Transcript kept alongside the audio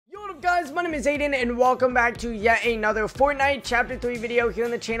up guys, my name is Aiden and welcome back to yet another Fortnite Chapter 3 video here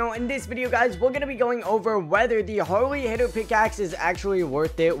on the channel. In this video guys, we're going to be going over whether the Harley Hitter pickaxe is actually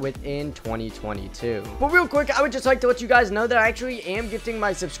worth it within 2022. But real quick, I would just like to let you guys know that I actually am gifting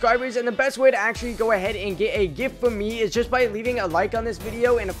my subscribers, and the best way to actually go ahead and get a gift from me is just by leaving a like on this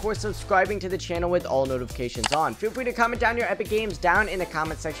video and of course subscribing to the channel with all notifications on. Feel free to comment down your epic games down in the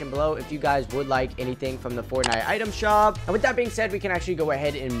comment section below if you guys would like anything from the Fortnite item shop. And with that being said, we can actually go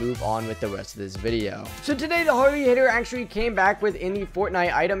ahead and move on with the rest of this video. So today the Harley Hitter actually came back within the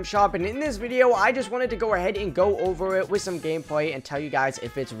Fortnite item shop, and in this video I just wanted to go ahead and go over it with some gameplay and tell you guys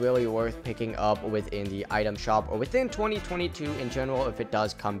if it's really worth picking up within the item shop or within 2022 in general if it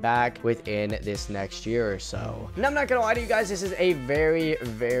does come back within this next year or so. And I'm not gonna lie to you guys, this is a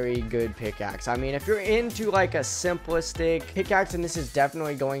very good pickaxe. I mean, if you're into like a simplistic pickaxe, then this is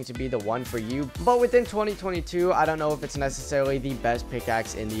definitely going to be the one for you, but within 2022 I don't know if it's necessarily the best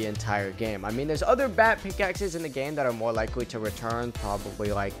pickaxe in the entire game. I mean, there's other bat pickaxes in the game that are more likely to return,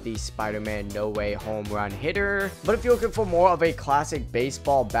 probably like the Spider-Man No Way Home Run Hitter, but if you're looking for more of a classic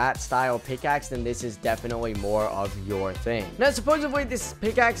baseball bat style pickaxe, then this is definitely more of your thing. Now supposedly this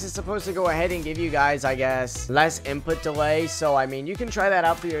pickaxe is supposed to go ahead and give you guys, I guess, less input delay, so I mean you can try that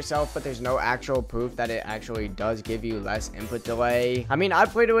out for yourself, but there's no actual proof that it actually does give you less input delay. I mean, I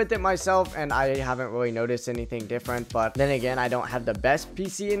played with it myself and I haven't really noticed anything different, but then again, I don't have the best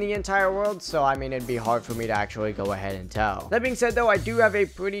PC in the entire world, so I mean it'd be hard for me to actually go ahead and tell. That being said though, I do have a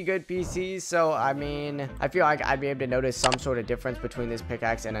pretty good PC, so I mean I feel like I'd be able to notice some sort of difference between this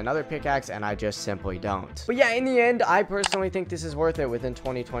pickaxe and another pickaxe, and I just simply don't. But yeah, in the end I personally think this is worth it within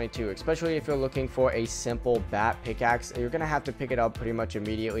 2022, especially if you're looking for a simple bat pickaxe. You're gonna have to pick it up pretty much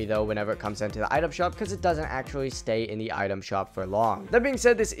immediately though whenever it comes into the item shop, because it doesn't actually stay in the item shop for long. That being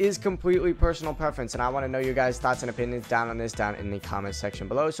said, this is completely personal preference, and I want to know your guys' thoughts and opinions down on this down in the comment section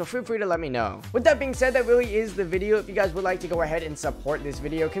below, so feel free to let me know. With that being said, that really is the video. If you guys would like to go ahead and support this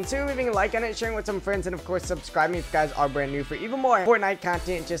video, consider leaving a like on it, sharing with some friends, and of course subscribing if you guys are brand new for even more Fortnite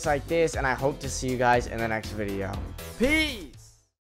content just like this, and I hope to see you guys in the next video. Peace!